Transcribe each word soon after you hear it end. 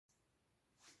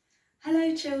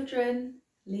Hello children,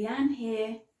 Leanne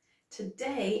here.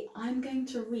 Today I'm going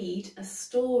to read a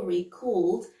story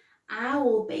called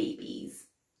Owl Babies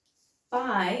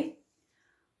by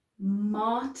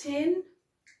Martin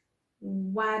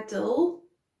Waddell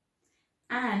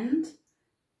and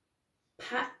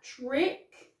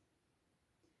Patrick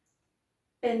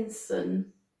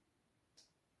Benson.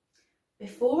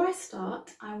 Before I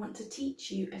start, I want to teach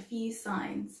you a few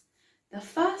signs. The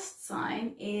first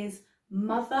sign is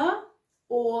mother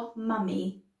or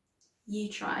mummy. You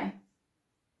try.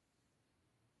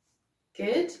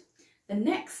 Good. The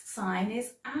next sign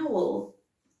is owl.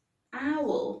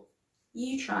 Owl.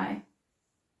 You try.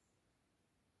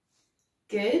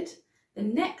 Good. The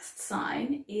next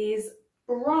sign is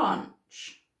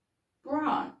branch.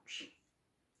 Branch.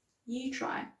 You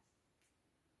try.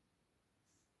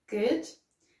 Good.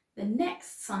 The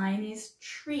next sign is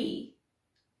tree.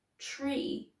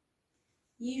 Tree.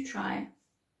 You try.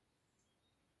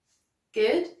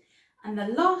 Good. And the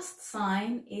last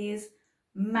sign is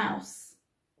mouse.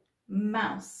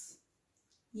 Mouse.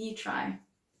 You try.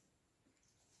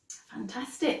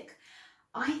 Fantastic.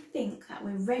 I think that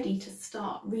we're ready to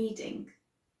start reading.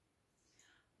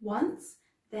 Once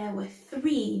there were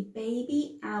 3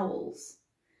 baby owls,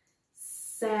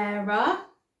 Sarah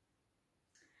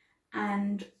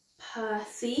and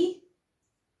Percy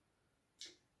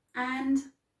and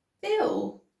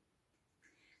Bill.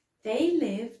 They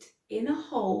lived in a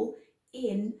hole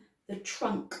in the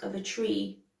trunk of a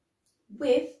tree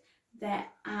with their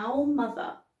owl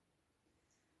mother.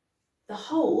 The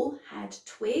hole had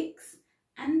twigs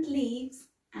and leaves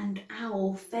and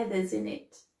owl feathers in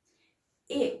it.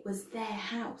 It was their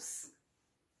house.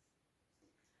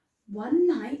 One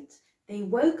night they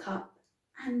woke up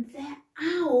and their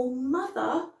owl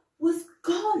mother was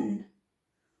gone.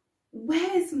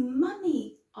 "Where's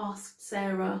Mummy?" asked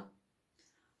Sarah.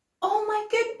 "Oh my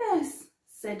goodness,"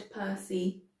 said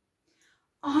Percy.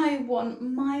 "I want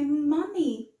my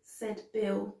mummy," said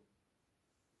Bill.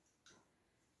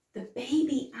 The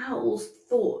baby owls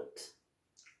thought.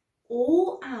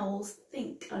 All owls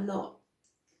think a lot.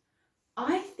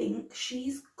 "I think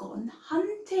she's gone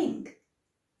hunting,"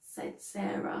 said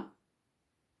Sarah.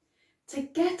 "To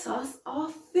get us our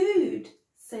food,"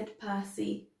 said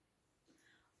Percy.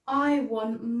 "I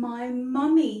want my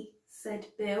mummy," said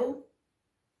Bill.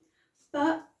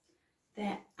 But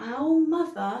their owl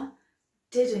mother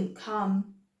didn't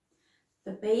come.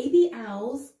 The baby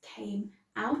owls came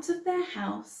out of their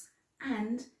house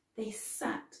and they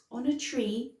sat on a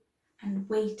tree and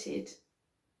waited.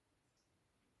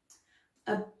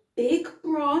 A big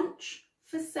branch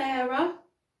for Sarah,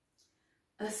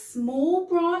 a small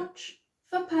branch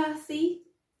for Percy,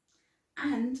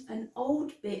 and an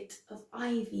old bit of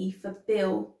ivy for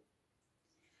Bill.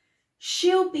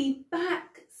 "She'll be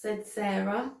back," said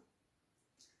Sarah.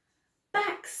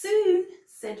 "Back soon,"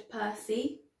 said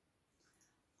Percy.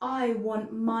 "I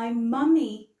want my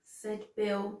mummy," said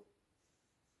Bill.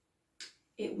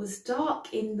 It was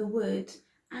dark in the wood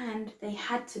and they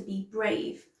had to be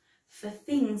brave, for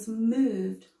things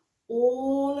moved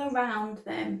all around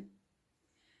them.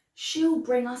 "She'll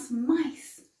bring us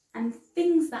mice and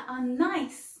things that are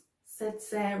nice," said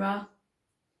Sarah.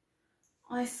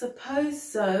 "I suppose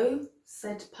so,"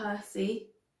 said Percy.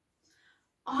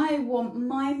 "I want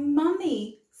my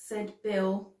mummy," said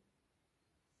Bill.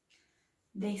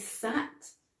 They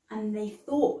sat and they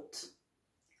thought.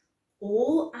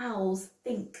 All owls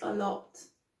think a lot.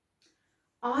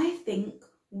 "I think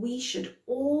we should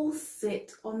all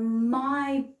sit on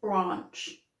my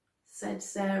branch," said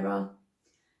Sarah.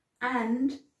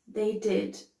 And they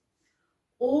did,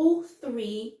 all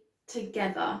 3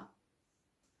 together.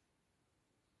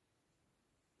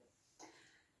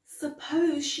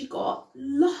 "Suppose she got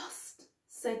lost,"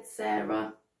 said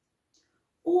Sarah.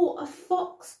 "Or a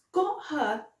fox got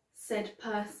her," said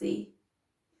Percy.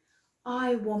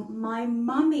 "I want my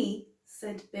mummy,"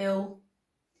 said Bill.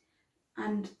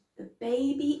 And the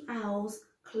baby owls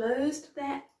closed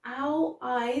their owl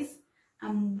eyes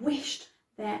and wished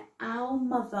their owl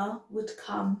mother would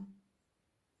come.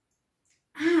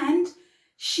 And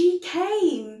she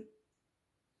came.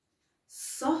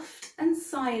 Soft and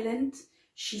silent,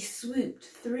 she swooped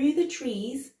through the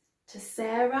trees to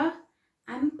Sarah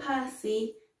and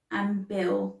Percy and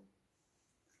Bill.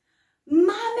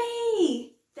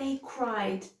 "Mummy!" they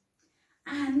cried,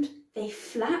 and they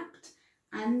flapped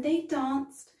and they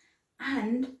danced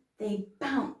and they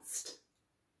bounced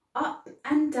up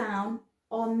and down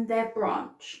on their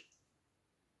branch.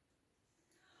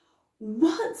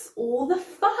 "What's all the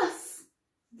fuss?"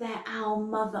 their owl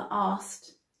mother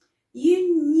asked. "You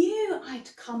knew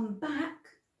I'd come back."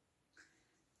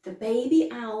 The baby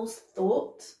owls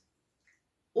thought.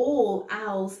 All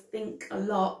owls think a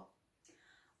lot.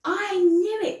 I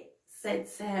knew it, said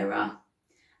Sarah.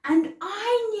 And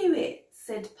I knew it,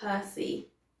 said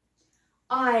Percy.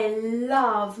 I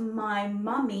love my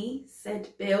mummy, said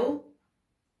Bill.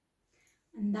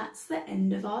 And that's the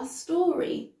end of our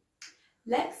story.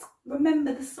 Let's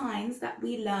remember the signs that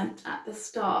we learnt at the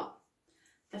start.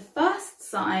 The first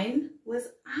sign was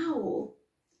owl.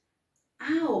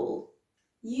 Owl.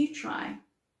 You try.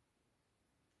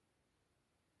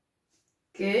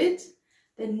 Good.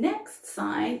 The next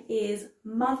sign is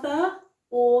mother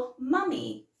or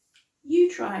mummy.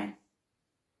 You try.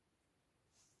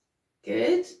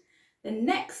 Good. The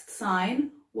next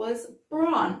sign was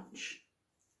branch.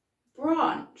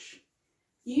 Branch.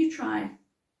 You try.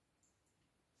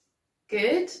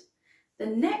 Good. The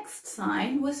next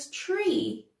sign was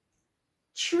tree.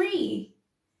 Tree.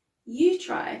 You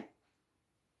try.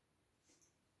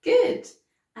 Good.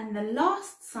 And the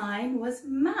last sign was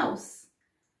mouse.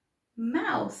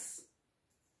 Mouse.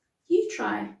 You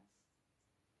try.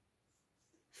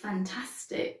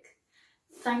 Fantastic.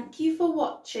 Thank you for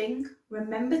watching.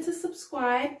 Remember to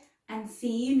subscribe and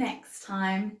see you next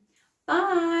time.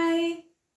 Bye.